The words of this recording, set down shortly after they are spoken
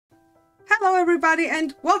Hello everybody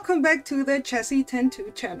and welcome back to the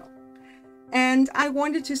Chessy102 channel. And I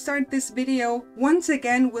wanted to start this video once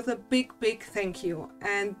again with a big thank you.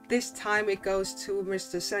 And this time it goes to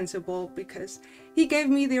Mr. Sensible because he gave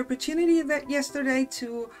me the opportunity yesterday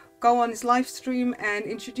to go on his live stream and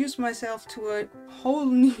introduce myself to a whole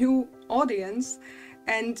new audience.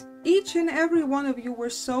 And each and every one of you were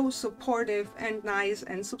so supportive and nice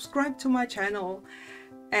and subscribed to my channel.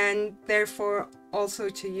 And therefore also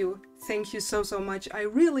to you, thank you so much. I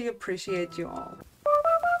really appreciate you all.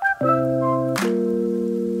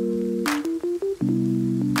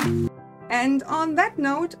 And on that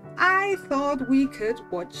note, I thought we could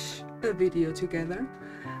watch a video together.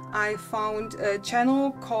 I found a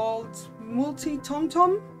channel called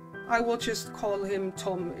Multi-Tom-Tom. I will just call him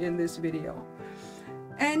Tom in this video.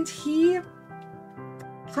 And he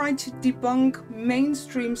tried to debunk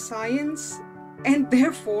mainstream science and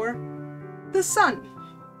therefore the sun,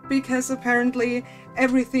 because apparently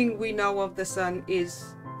everything we know of the sun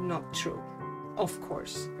is not true, of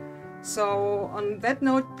course. So on that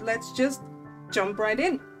note, let's just jump right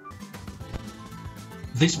in.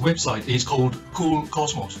 This website is called Cool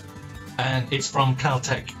Cosmos and it's from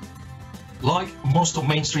Caltech. Like most of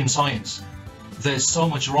mainstream science, there's so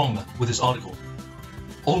much wrong with this article.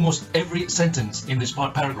 Almost every sentence in this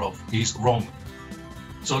paragraph is wrong.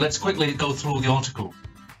 So let's quickly go through the article.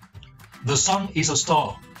 The sun is a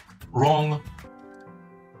star. Wrong.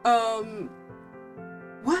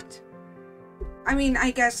 What? I mean,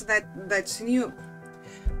 I guess that's new.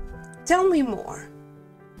 Tell me more.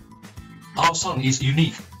 Our sun is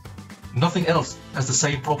unique. Nothing else has the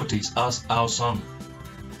same properties as our sun.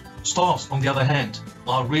 Stars, on the other hand,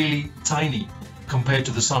 are really tiny compared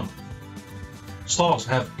to the sun. Stars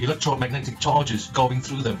have electromagnetic charges going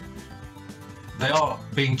through them. They are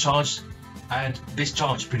being charged and this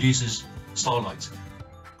charge produces starlight.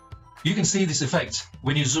 You can see this effect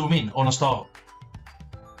when you zoom in on a star.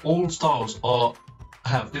 All stars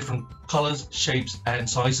have different colors, shapes and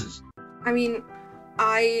sizes. I mean,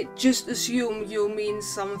 I just assume you mean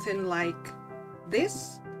something like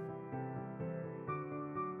this?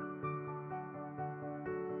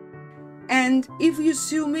 And if you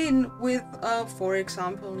zoom in with, for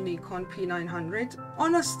example, Nikon P900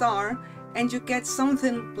 on a star and you get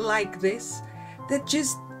something like this, that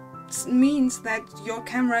just means that your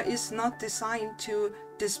camera is not designed to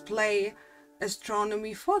display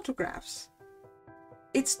astronomy photographs.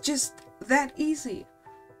 It's just that easy.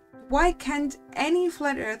 Why can't any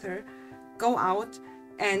flat earther go out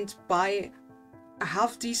and buy a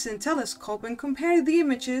half-decent telescope and compare the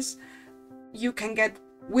images you can get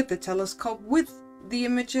with the telescope with the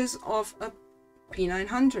images of a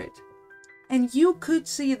P900? And you could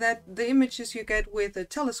see that the images you get with a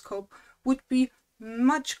telescope would be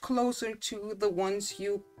much closer to the ones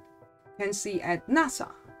you can see at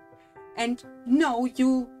NASA. And no,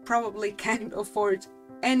 you probably can't afford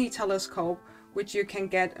any telescope which you can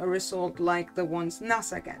get a result like the ones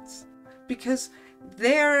NASA gets, because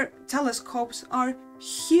their telescopes are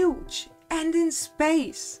huge and in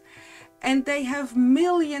space, and they have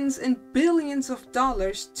millions and billions of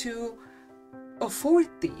dollars to afford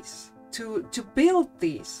these, to build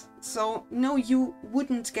these. So no, you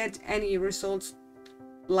wouldn't get any results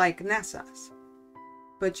like NASA's.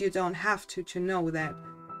 But you don't have to know that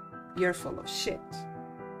you're full of shit.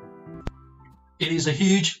 It is a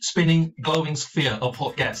huge spinning glowing sphere of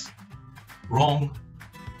hot gas. Wrong.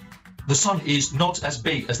 The sun is not as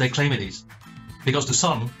big as they claim it is, because the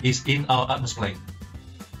sun is in our atmosphere.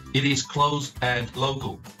 It is close and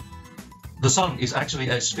local. The sun is actually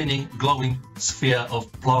a spinning glowing sphere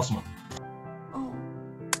of plasma. Oh.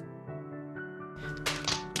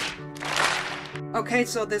 Okay,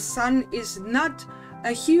 so the sun is not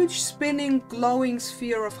a huge spinning glowing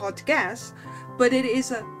sphere of hot gas, but it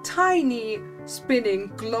is a tiny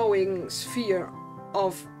spinning glowing sphere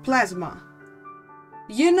of plasma.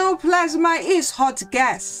 You know, plasma is hot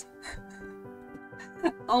gas.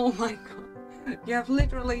 Oh my god, you have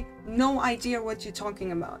literally no idea what you're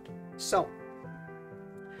talking about. So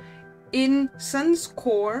in sun's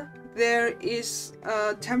core there is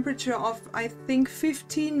a temperature of, I think,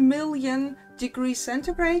 15 million degrees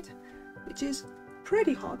centigrade, which is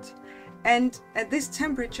pretty hot. And at this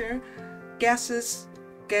temperature gases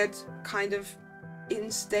get kind of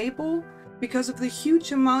unstable because of the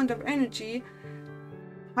huge amount of energy.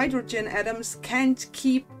 Hydrogen atoms can't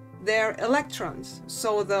keep their electrons,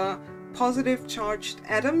 so the positive charged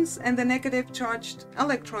atoms and the negative charged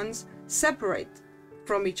electrons separate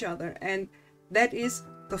from each other, and that is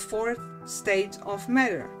the fourth state of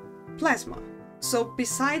matter, plasma. So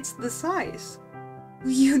besides the size,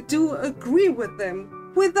 you do agree with them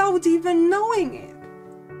without even knowing it.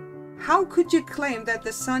 How could you claim that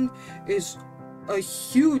the sun is a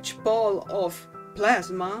huge ball of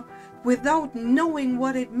plasma without knowing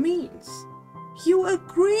what it means? You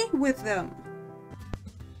agree with them.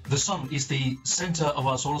 The sun is the center of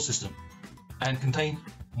our solar system and contains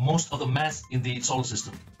most of the mass in the solar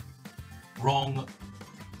system. Wrong.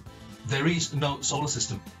 There is no solar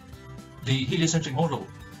system. The heliocentric model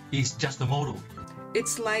is just a model.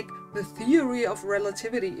 It's like the theory of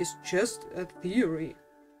relativity is just a theory.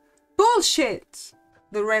 Bullshit!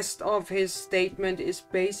 The rest of his statement is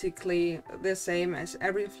basically the same as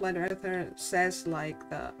every flat earther says, like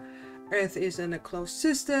the Earth is in a closed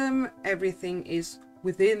system, everything is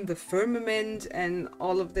within the firmament and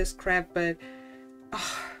all of this crap, but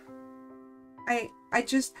I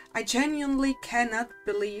genuinely cannot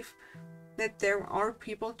believe that there are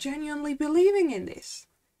people genuinely believing in this.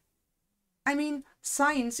 I mean,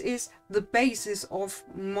 science is the basis of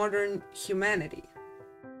modern humanity.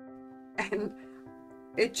 And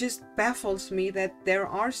it just baffles me that there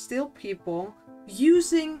are still people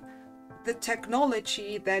using the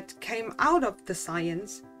technology that came out of the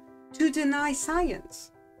science to deny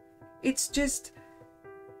science. It's just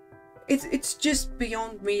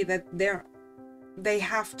beyond me that they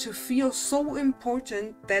have to feel so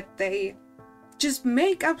important that they just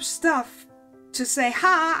make up stuff to say,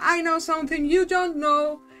 ha, I know something you don't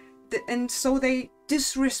know. And so they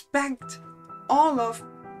disrespect all of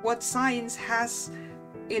what science has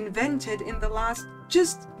invented in the last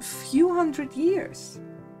just few hundred years.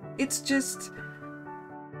 It's just...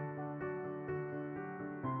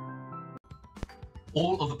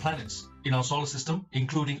 All of the planets in our solar system,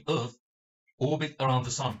 including Earth, orbit around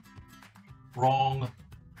the sun. Wrong.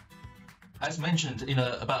 As mentioned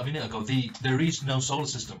about a minute ago, there is no solar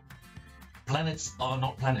system. Planets are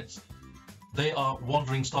not planets. They are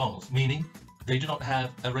wandering stars, meaning they do not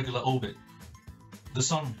have a regular orbit. The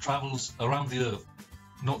sun travels around the Earth,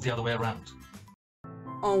 not the other way around.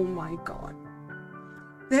 Oh my god.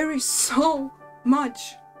 There is so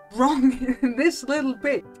much wrong in this little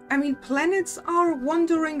bit. I mean, planets are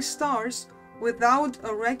wandering stars without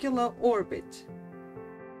a regular orbit.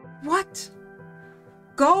 What?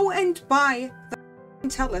 Go and buy the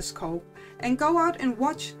telescope and go out and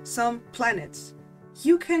watch some planets.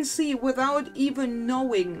 You can see without even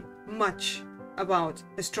knowing much about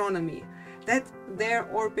astronomy that their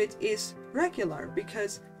orbit is regular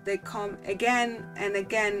because they come again and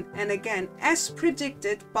again and again as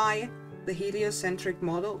predicted by the heliocentric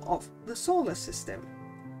model of the solar system.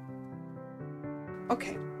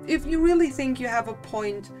 Okay, if you really think you have a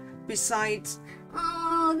point besides,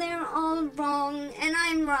 oh, they're all wrong and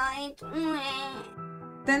I'm right,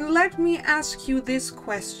 then let me ask you this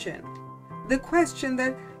question. The question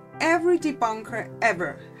that every debunker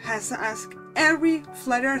ever has asked every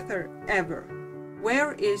flat earther ever.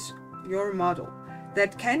 Where is your model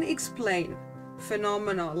that can explain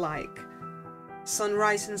phenomena like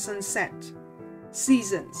sunrise and sunset,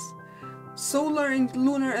 seasons, solar and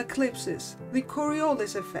lunar eclipses, the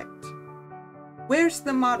Coriolis effect? Where's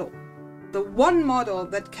the model? The one model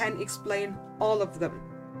that can explain all of them.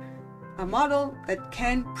 A model that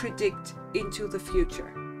can predict into the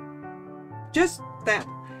future. Just that.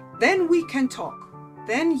 Then we can talk.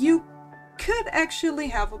 Then you could actually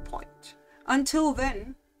have a point. Until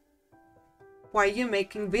then, why are you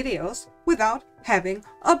making videos without having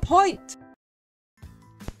a point?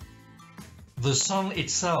 The sun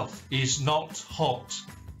itself is not hot.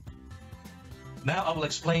 Now I will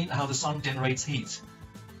explain how the sun generates heat.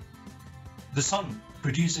 The sun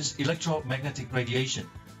produces electromagnetic radiation.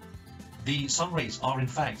 The sun rays are in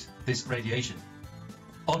fact this radiation.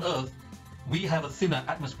 On Earth, we have a thinner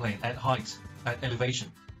atmosphere at height, at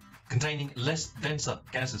elevation, containing less denser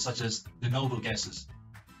gases such as the noble gases.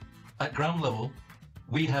 At ground level,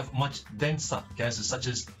 we have much denser gases such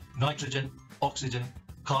as nitrogen, oxygen,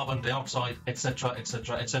 carbon dioxide, etc.,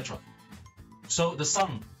 etc., etc. So the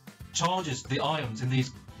sun charges the ions in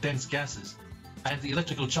these dense gases, and the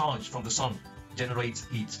electrical charge from the sun generates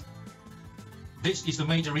heat. This is the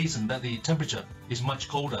major reason that the temperature is much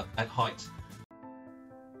colder at height.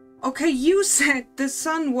 Okay, you said the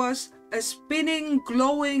sun was a spinning,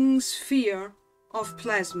 glowing sphere of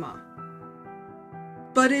plasma.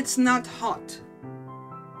 But it's not hot.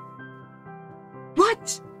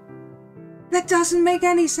 What? That doesn't make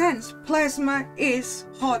any sense. Plasma is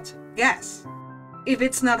hot gas. If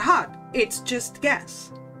it's not hot, it's just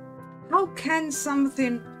gas. How can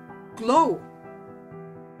something glow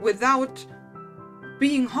without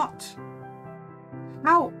being hot?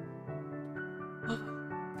 How?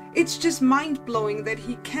 It's just mind-blowing that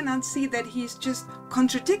he cannot see that he's just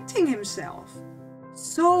contradicting himself.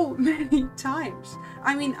 so many times.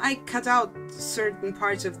 I mean, I cut out certain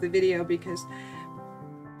parts of the video because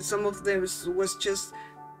some of those was just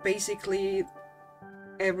basically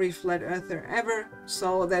every flat earther ever,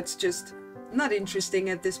 so that's just not interesting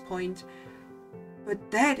at this point.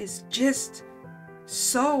 But that is just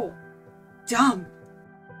so dumb.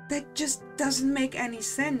 That just doesn't make any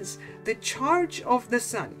sense. The charge of the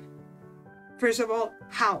sun. First of all,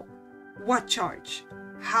 how? What charge?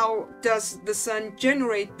 How does the sun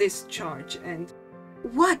generate this charge? And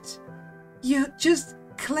what? You just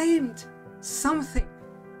claimed something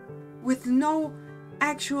with no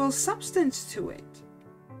actual substance to it.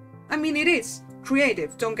 I mean, it is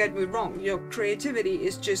creative, don't get me wrong. Your creativity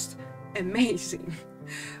is just amazing.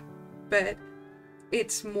 But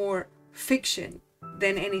it's more fiction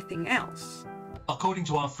than anything else. According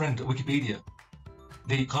to our friend Wikipedia,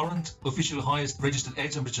 the current official highest registered air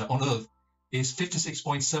temperature on Earth is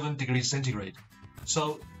 56.7 degrees centigrade.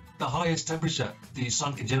 So the highest temperature the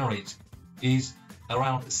sun can generate is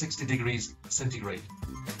around 60 degrees centigrade.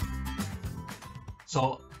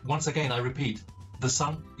 So once again, I repeat, the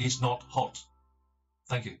sun is not hot.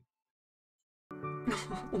 Thank you.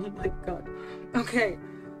 Oh my god. Okay.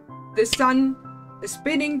 The sun, a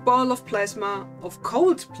spinning ball of plasma, of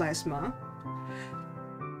cold plasma,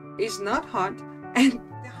 is not hot, and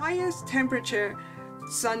the highest temperature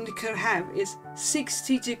sun could have is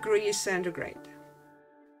 60 degrees centigrade.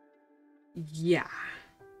 Yeah.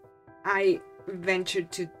 I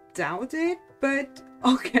ventured to doubt it, but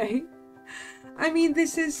okay. I mean,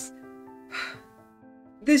 this is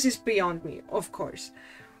beyond me, of course.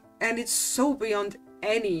 And it's so beyond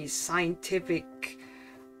any scientific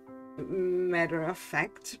matter of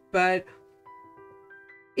fact, but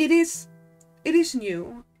it is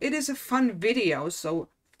new. It is a fun video, so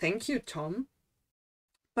thank you, Tom.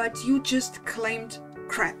 But you just claimed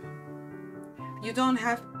crap. You don't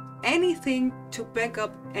have anything to back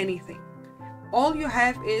up anything. All you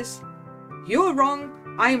have is, you're wrong,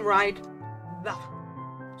 I'm right. Blah.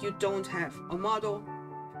 You don't have a model.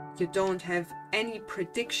 You don't have any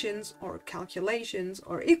predictions or calculations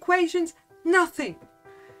or equations. Nothing.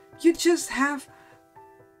 You just have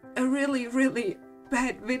a really, really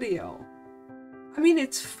bad video. I mean,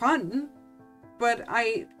 it's fun, but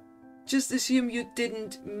I just assume you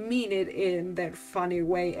didn't mean it in that funny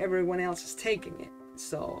way everyone else is taking it.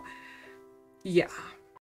 So, yeah.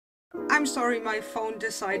 I'm sorry my phone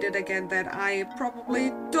decided again that I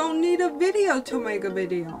probably don't need a video to make a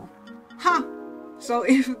video. Ha! So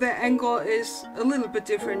if the angle is a little bit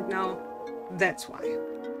different now, that's why.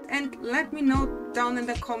 And let me know down in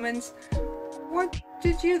the comments, what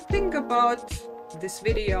did you think about this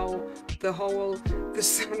video, the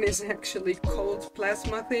sun is actually cold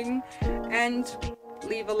plasma thing? And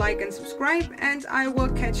leave a like and subscribe, and I will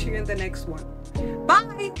catch you in the next one.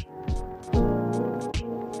 Bye!